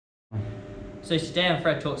So today on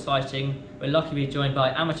Fred Talks Fighting, we're lucky to be joined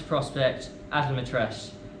by amateur prospect Adam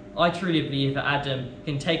Latreche. I truly believe that Adam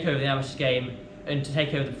can take over the amateur game and to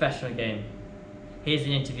take over the professional game. Here's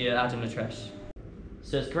an interview with Adam Latreche.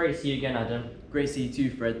 So it's great to see you again, Adam. Great to see you too,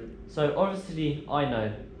 Fred. So obviously I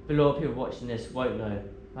know, but a lot of people watching this won't know,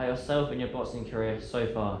 about yourself and your boxing career so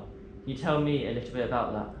far. Can you tell me a little bit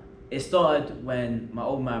about that? It started when my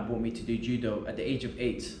old man brought me to do judo at the age of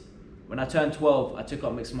 8. When I turned 12, I took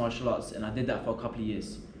up mixed martial arts and I did that for a couple of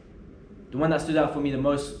years. The one that stood out for me the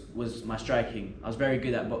most was my striking. I was very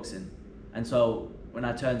good at boxing. And so when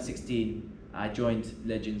I turned 16, I joined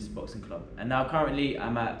Legends Boxing Club. And now currently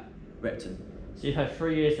I'm at Repton. So you've had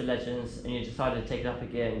 3 years at Legends and you decided to take it up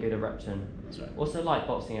again and go to Repton. That's right. What's it like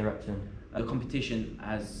boxing at Repton? The competition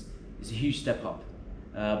is a huge step up.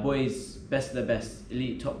 Boys, best of the best,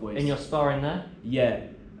 elite top boys. And you're sparring there? Yeah.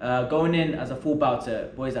 Going in as a full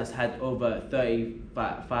bouter, boys that's had over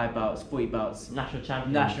 35 bouts, 40 bouts. National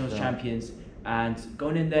champions. And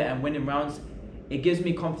going in there and winning rounds, it gives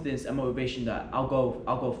me confidence and motivation that I'll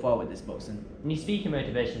go far with this boxing. When you speak of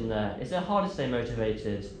motivation there, is it hard to stay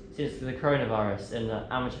motivated since the coronavirus and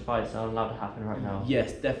the amateur fights aren't allowed to happen right now?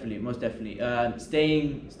 Yes, definitely, most definitely.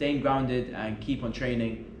 Staying grounded and keep on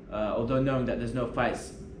training, although knowing that there's no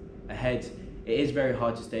fights ahead, it is very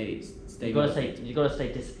hard to stay. You've got to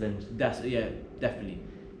stay disciplined. Yeah, definitely.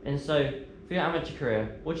 And so, for your amateur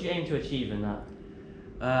career, what do you aim to achieve in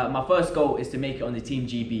that? My first goal is to make it on the Team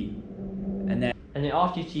GB, and then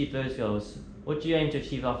after you achieve those goals, what do you aim to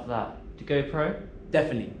achieve after that? To go pro?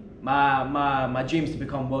 Definitely. My dream is to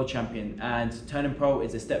become world champion, and turning pro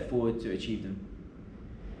is a step forward to achieve them.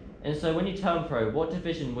 And so, when you turn pro, what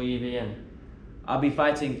division will you be in? I'll be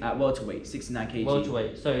fighting at welterweight, 69 kg.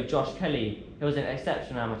 Welterweight. So Josh Kelly, he was an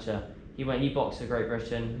exceptional amateur. He boxed for Great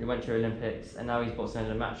Britain, he went to Olympics, and now he's boxing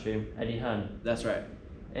under Matchroom, Eddie Hearn. That's right.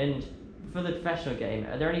 And for the professional game,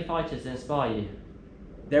 are there any fighters that inspire you?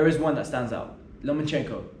 There is one that stands out.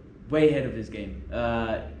 Lomachenko, way ahead of his game.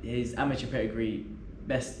 His amateur pedigree,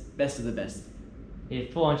 best of the best. He had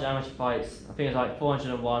 400 amateur fights. I think it was like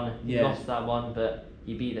 401. He Yeah. lost that one, but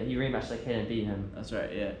he rematched that kid and beat him. That's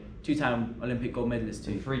right, yeah. 2-time Olympic gold medalist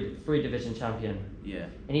too. Three division champion. Yeah.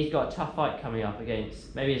 And he's got a tough fight coming up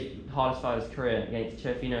against, maybe his hardest fight of his career, against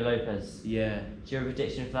Teofimo Lopez. Yeah. Do you have a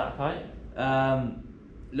prediction for that fight?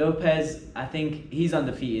 Lopez, I think he's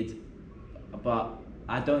undefeated, but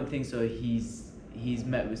I don't think so. He's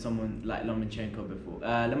met with someone like Lomachenko before.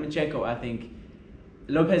 Lomachenko, I think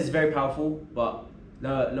Lopez is very powerful, but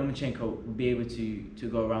Lomachenko will be able to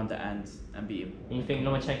go around the ends and beat him. And you think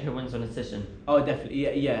Lomachenko wins on decision? Oh,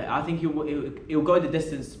 definitely. Yeah. I think he'll go the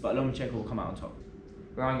distance, but Lomachenko will come out on top.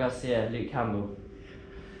 Ryan Garcia, Luke Campbell.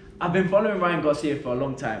 I've been following Ryan Garcia for a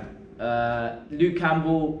long time. Luke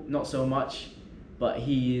Campbell, not so much, but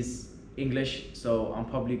he is English, so I'm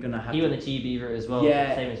probably gonna have. He went the GB route as well,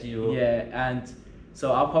 yeah, same as you. Yeah, and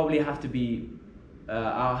so I'll probably have to be.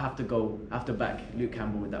 I'll have to back Luke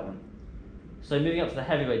Campbell with that one. So moving up to the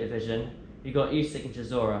heavyweight division, you got Usyk and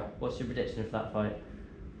Chisora. What's your prediction for that fight?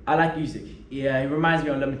 I like Usyk. Yeah, he reminds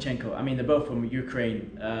me of Lomachenko. I mean, they're both from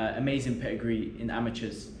Ukraine. Amazing pedigree in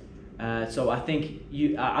amateurs. So I think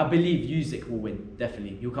I believe Usyk will win.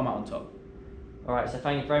 Definitely, he'll come out on top. All right. So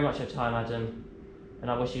thank you very much for your time, Adam,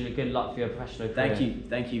 and I wish you good luck for your professional career.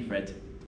 Thank you, Fred.